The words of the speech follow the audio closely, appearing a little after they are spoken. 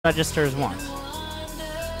registers once.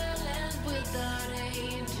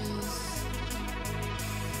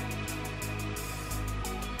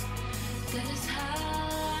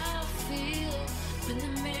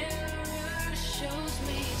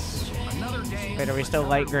 Wait, are we still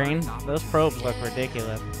light green? Those probes look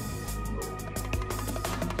ridiculous.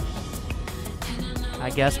 I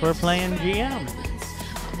guess we're playing GM.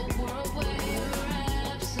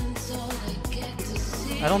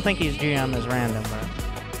 I don't think he's GM is random, but...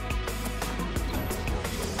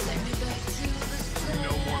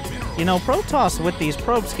 You know, Protoss with these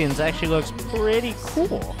probe skins actually looks pretty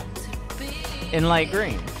cool in light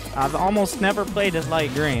green. I've almost never played as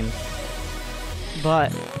light green,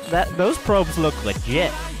 but those probes look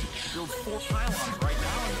legit.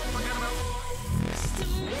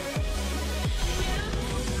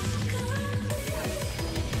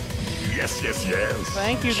 Yes, yes, yes.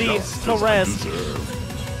 Thank you, the Torres.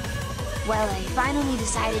 Well, I finally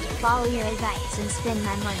decided to follow your advice and spend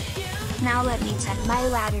my money. Now let me check my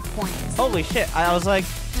ladder points. Holy shit, I was like,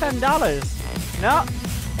 $10. No,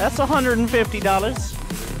 that's $150.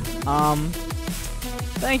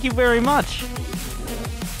 Thank you very much.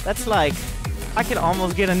 That's like, I could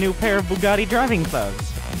almost get a new pair of Bugatti driving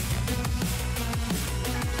clothes.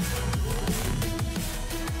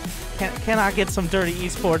 Can I get some dirty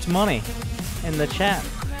esports money in the chat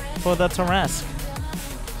for the Torres?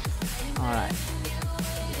 Alright.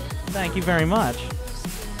 Thank you very much.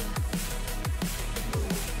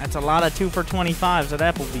 That's a lot of 2 for $25s at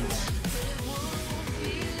Applebee's.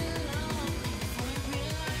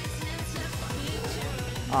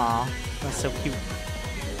 Aw, that's so cute.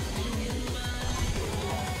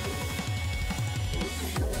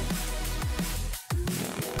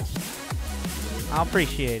 I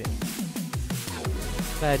appreciate it.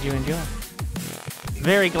 Glad you enjoy.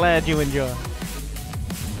 Very glad you enjoy.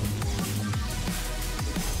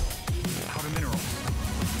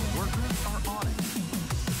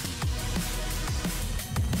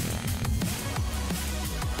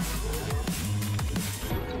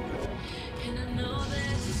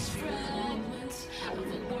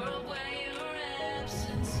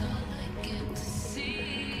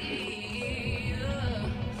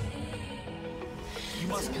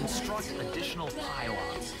 Additional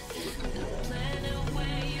pylons.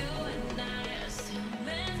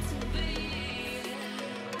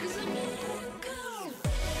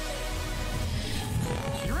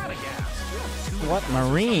 You're out of gas. What,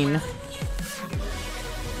 Marine?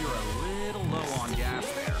 You're a little low on gas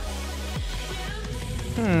there.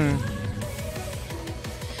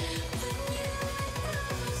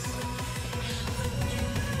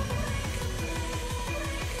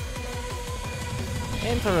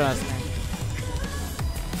 Interesting.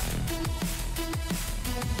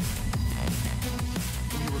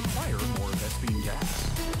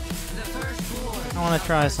 I want to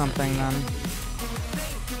try something then.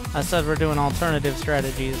 I said we're doing alternative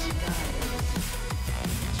strategies.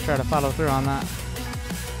 Let's try to follow through on that.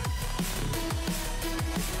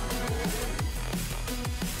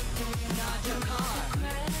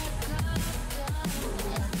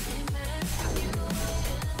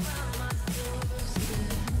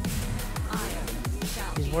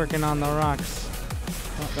 He's working on the rocks.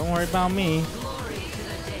 Don't worry about me.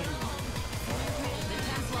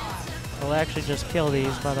 We'll actually just kill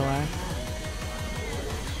these, by the way.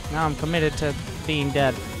 Now I'm committed to being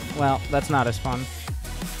dead. Well, that's not as fun.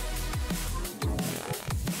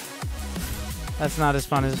 That's not as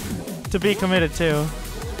fun as to be committed to. Your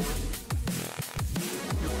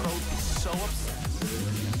pro is so upset.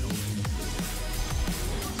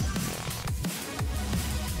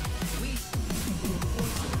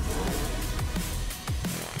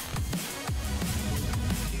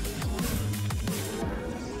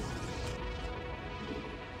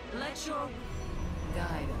 Let your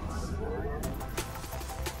guidance.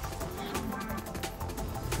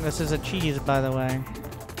 This is a cheese, by the way.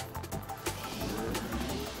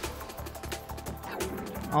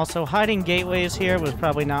 Also, hiding gateways here was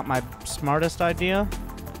probably not my smartest idea.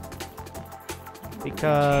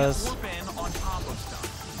 Because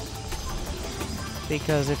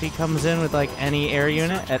if he comes in with like any air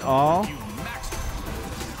unit at all,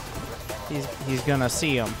 he's gonna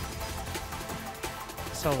see him.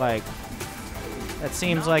 So like, that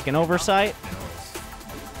seems like an oversight.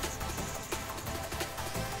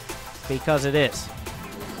 Because it is.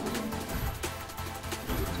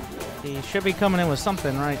 He should be coming in with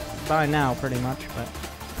something right by now, pretty much, but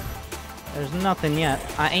there's nothing yet.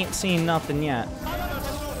 I ain't seen nothing yet.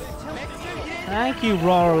 Thank you,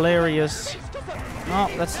 Raw Hilarious. Oh,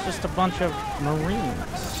 that's just a bunch of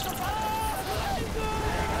Marines.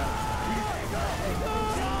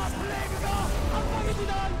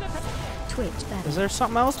 equipped better. Is there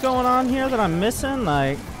something else going on here that I'm missing?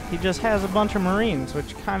 Like, he just has a bunch of Marines,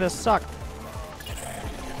 which kind of suck.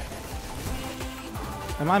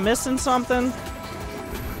 Am I missing something?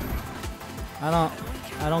 I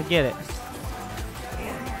don't get it.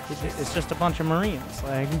 It's just a bunch of Marines,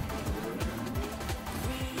 like.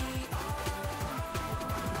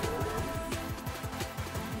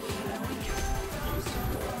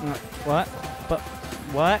 What? But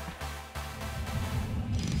what?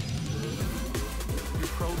 Your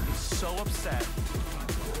probe is so upset.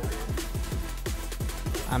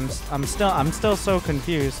 I'm still so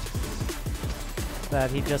confused that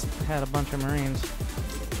he just had a bunch of Marines.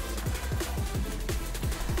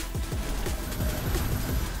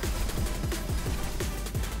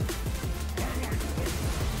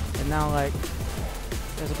 And now, like,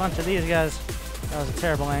 there's a bunch of these guys. That was a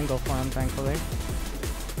terrible angle for him, thankfully.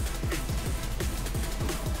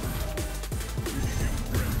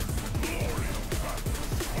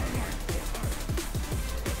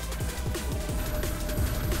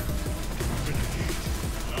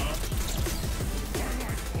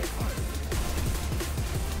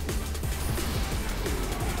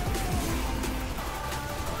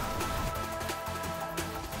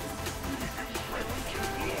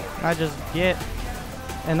 I just get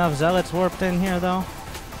enough zealots warped in here, though.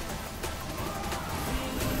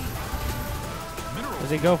 Does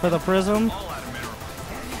he go for the prism?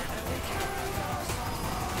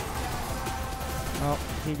 Oh,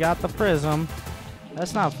 he got the prism.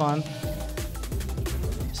 That's not fun.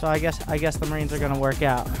 So I guess the Marines are gonna work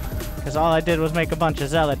out, because all I did was make a bunch of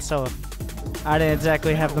zealots, so I didn't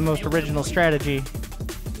exactly have the most original strategy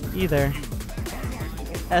either.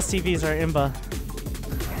 SCVs are imba.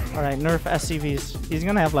 Alright, nerf SCVs. He's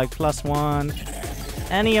gonna have like +1.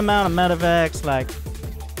 Any amount of medevacs, like,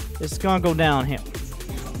 it's gonna go downhill.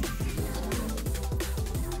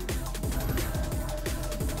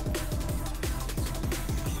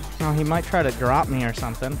 Oh, he might try to drop me or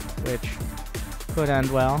something, which could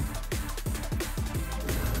end well.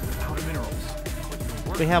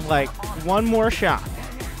 We have like one more shot.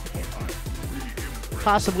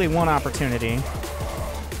 Possibly one opportunity.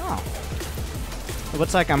 Oh. It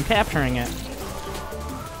looks like I'm capturing it.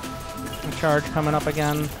 A charge coming up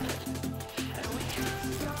again.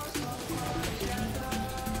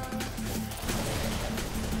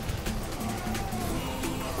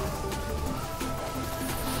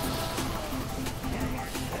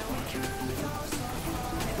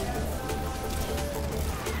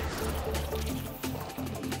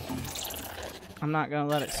 I'm not gonna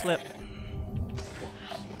let it slip.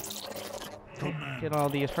 Get all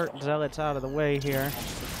these hurt zealots out of the way here.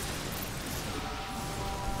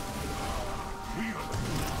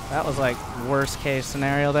 That was like worst case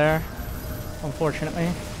scenario there,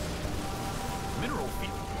 unfortunately.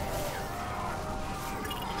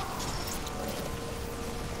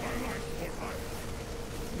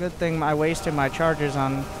 Good thing I wasted my charges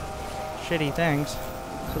on shitty things,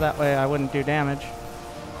 so that way I wouldn't do damage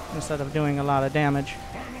instead of doing a lot of damage.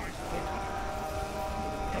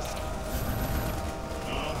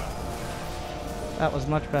 That was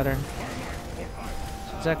much better.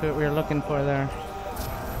 That's exactly what we were looking for there.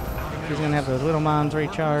 He's gonna have those little mons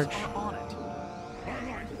recharge.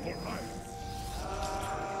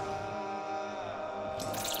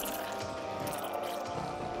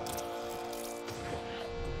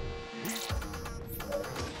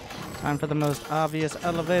 Time for the most obvious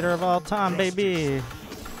elevator of all time, baby!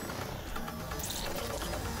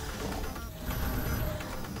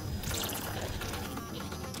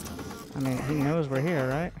 I mean, he knows we're here,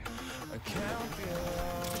 right?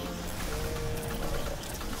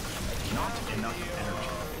 Not enough energy.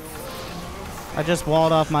 I just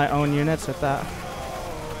walled off my own units with that.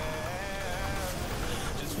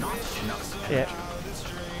 Not enough. Yeah.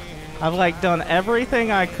 I've like done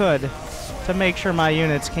everything I could to make sure my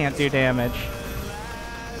units can't do damage.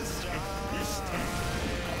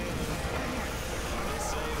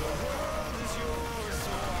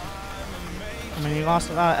 I mean, he lost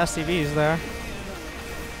a lot of SCVs there.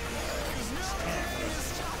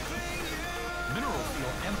 Mineral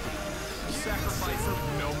field empty. Sacrifice of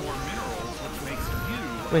no more minerals, which makes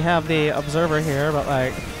you. We have the observer here, but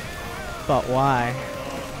like, but why?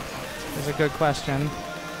 Is a good question.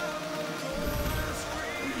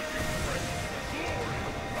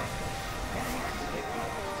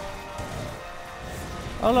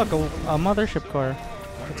 Oh look, a mothership core.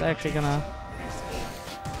 It's actually gonna.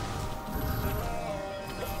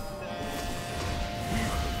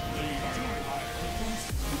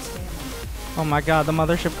 Oh my god, the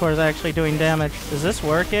mothership core is actually doing damage. Is this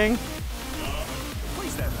working?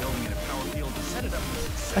 Place that building in a power field and set it up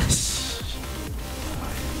for success.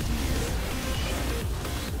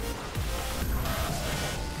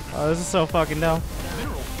 Oh, this is so fucking dumb.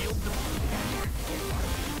 Mineral field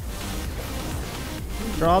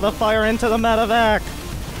Draw the fire into the medevac.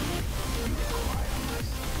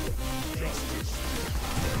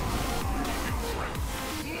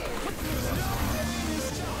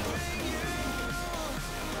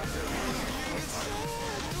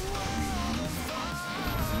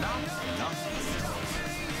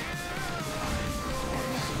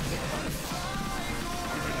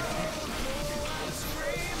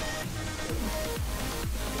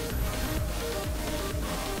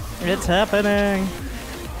 It's happening.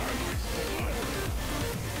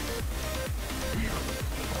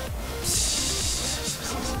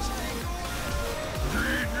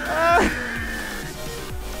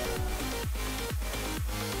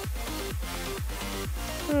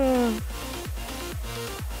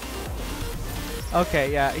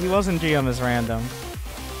 Okay, yeah, he wasn't GM as random.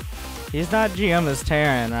 He's not GM as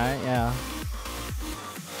Terran, right? Yeah.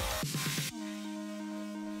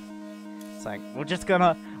 It's like,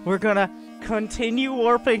 we're gonna continue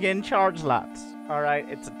warping in charge lots. Alright,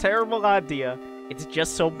 it's a terrible idea. It's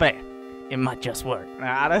just so bad. It might just work.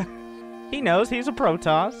 He knows he's a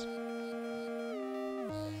Protoss.